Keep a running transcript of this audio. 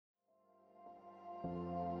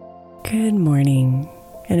Good morning,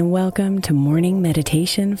 and welcome to Morning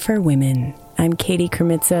Meditation for Women. I'm Katie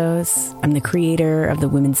Kermitzos. I'm the creator of the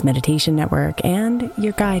Women's Meditation Network and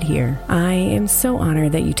your guide here. I am so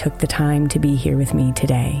honored that you took the time to be here with me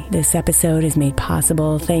today. This episode is made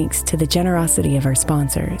possible thanks to the generosity of our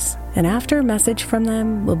sponsors. And after a message from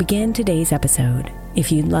them, we'll begin today's episode.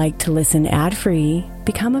 If you'd like to listen ad-free,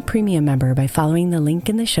 become a premium member by following the link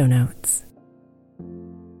in the show notes.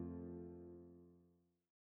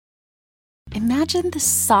 Imagine the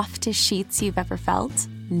softest sheets you've ever felt.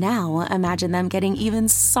 Now imagine them getting even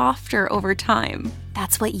softer over time.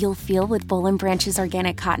 That's what you'll feel with Boll & Branch's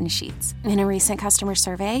organic cotton sheets. In a recent customer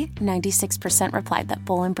survey, 96% replied that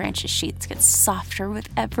Boll & Branch's sheets get softer with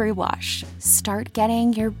every wash. Start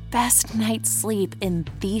getting your best night's sleep in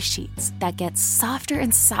these sheets that get softer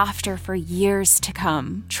and softer for years to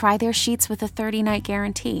come. Try their sheets with a 30-night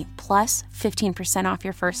guarantee, plus 15% off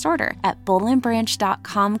your first order at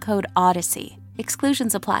bollandbranch.com code Odyssey.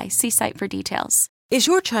 Exclusions apply. See site for details. Is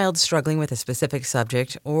your child struggling with a specific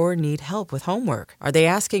subject or need help with homework? Are they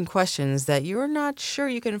asking questions that you're not sure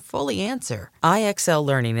you can fully answer? IXL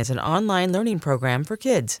Learning is an online learning program for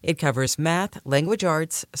kids. It covers math, language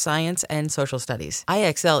arts, science, and social studies.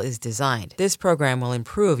 IXL is designed. This program will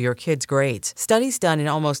improve your kids' grades. Studies done in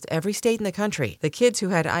almost every state in the country. The kids who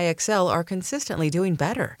had IXL are consistently doing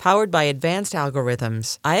better. Powered by advanced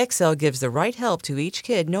algorithms, IXL gives the right help to each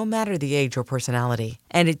kid no matter the age or personality.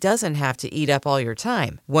 And it doesn't have to eat up all your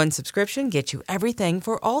time. One subscription gets you everything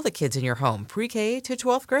for all the kids in your home, pre-K to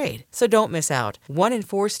 12th grade. So don't miss out. 1 in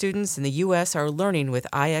 4 students in the U.S. are learning with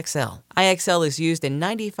IXL. IXL is used in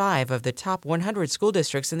 95 of the top 100 school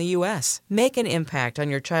districts in the U.S. Make an impact on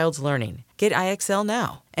your child's learning. Get IXL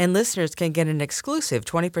now. And listeners can get an exclusive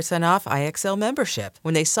 20% off IXL membership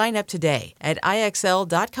when they sign up today at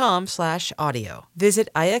IXL.com/audio. Visit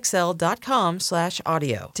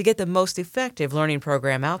IXL.com/audio to get the most effective learning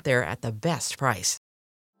program out there at the best price.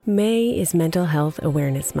 May is Mental Health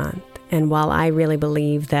Awareness Month. And while I really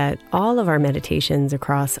believe that all of our meditations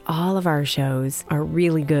across all of our shows are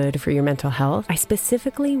really good for your mental health, I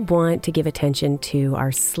specifically want to give attention to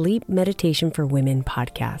our Sleep Meditation for Women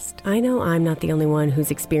podcast. I know I'm not the only one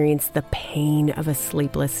who's experienced the pain of a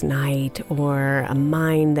sleepless night or a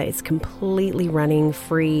mind that is completely running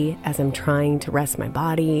free as I'm trying to rest my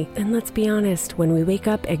body. And let's be honest, when we wake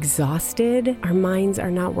up exhausted, our minds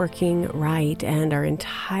are not working right and our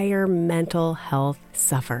entire mental health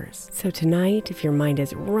suffers. So tonight, if your mind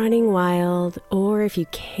is running wild or if you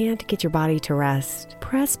can't get your body to rest,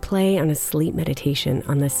 press play on a sleep meditation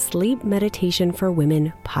on the Sleep Meditation for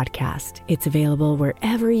Women podcast. It's available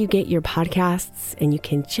wherever you get your podcasts, and you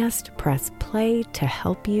can just press play to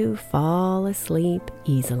help you fall asleep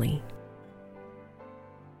easily.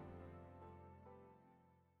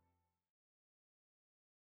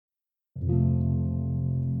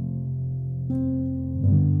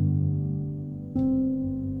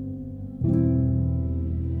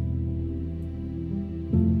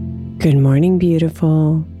 Good morning,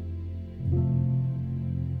 beautiful.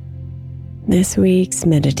 This week's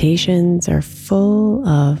meditations are full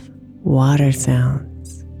of water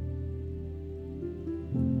sounds.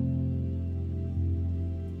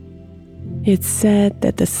 It's said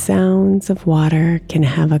that the sounds of water can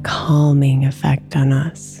have a calming effect on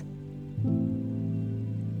us,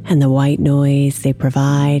 and the white noise they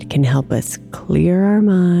provide can help us clear our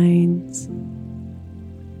minds,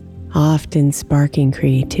 often sparking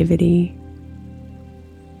creativity,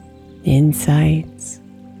 insights,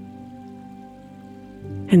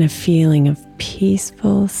 and a feeling of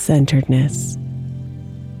peaceful centeredness.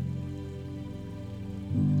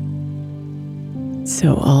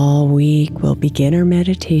 So all week we'll begin our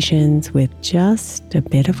meditations with just a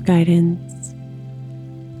bit of guidance,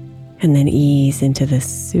 and then ease into the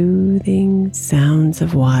soothing sounds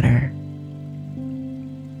of water.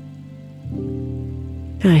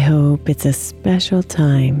 I hope it's a special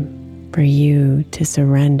time for you to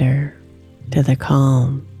surrender to the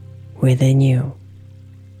calm within you.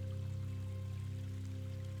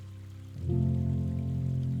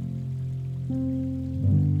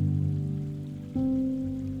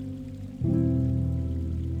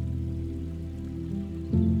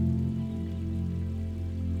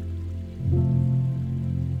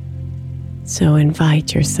 So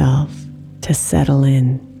invite yourself to settle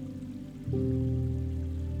in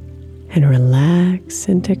and relax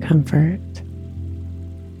into comfort.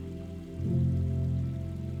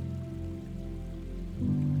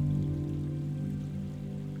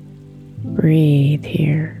 Breathe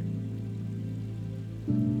here,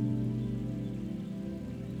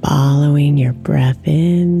 following your breath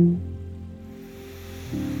in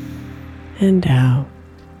and out.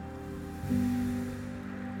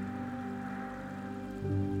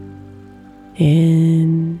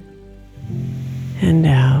 in and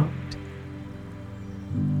out,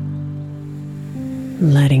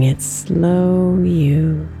 letting it slow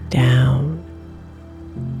you down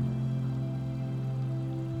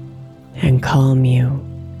and calm you.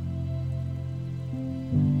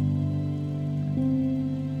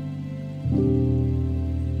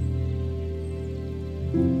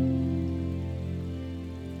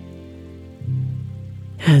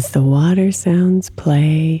 As the water sounds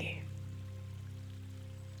play,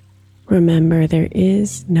 remember there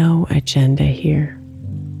is no agenda here.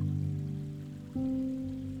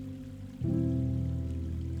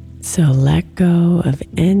 So let go of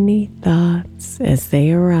any thoughts as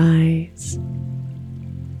they arise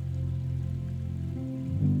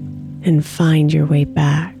and find your way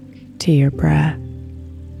back to your breath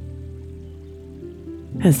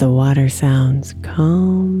as the water sounds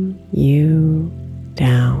calm you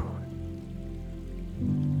down.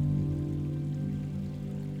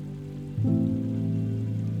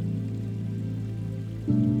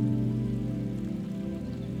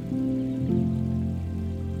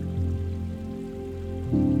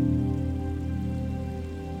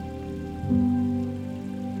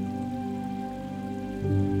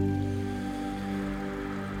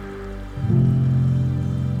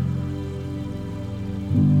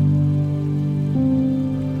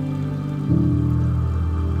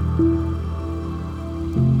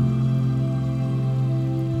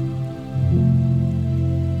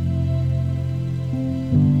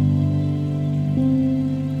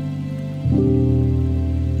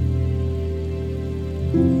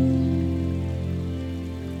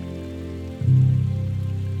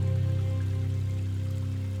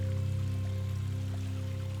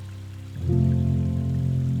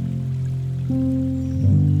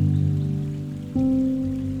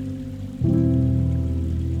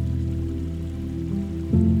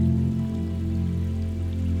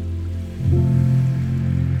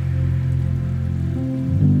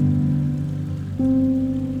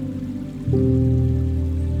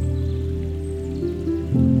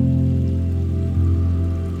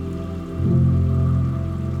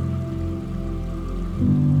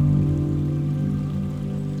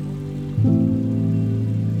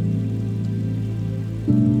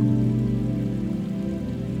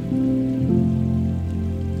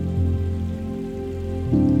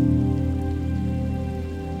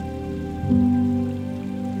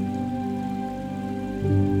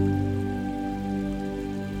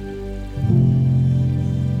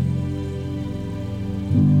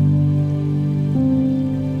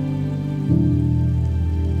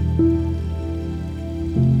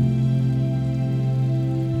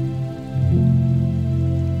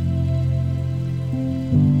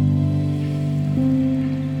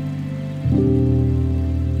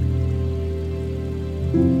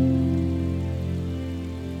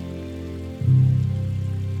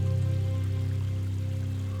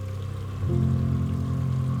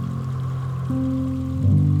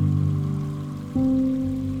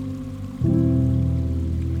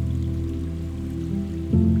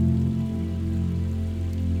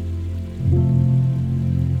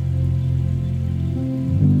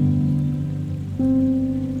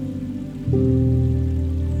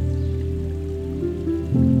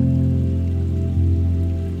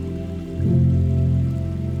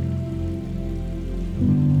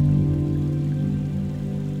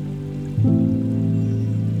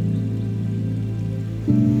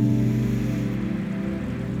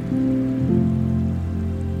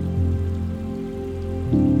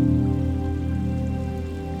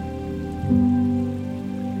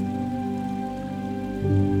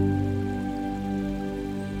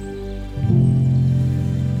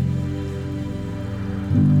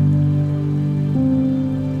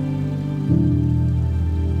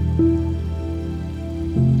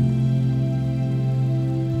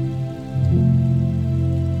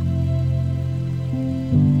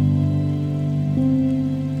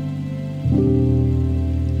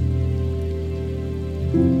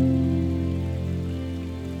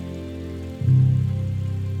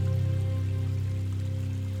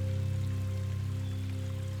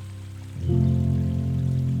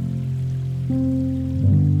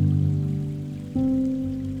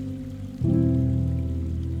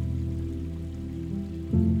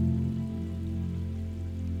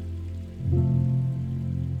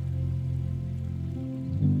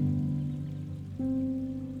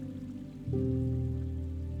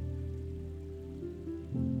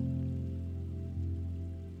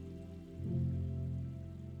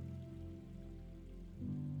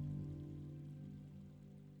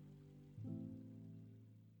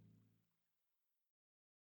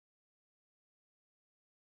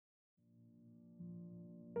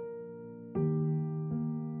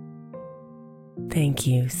 Thank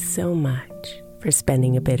you so much for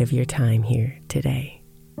spending a bit of your time here today.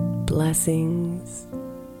 Blessings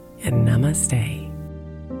and namaste.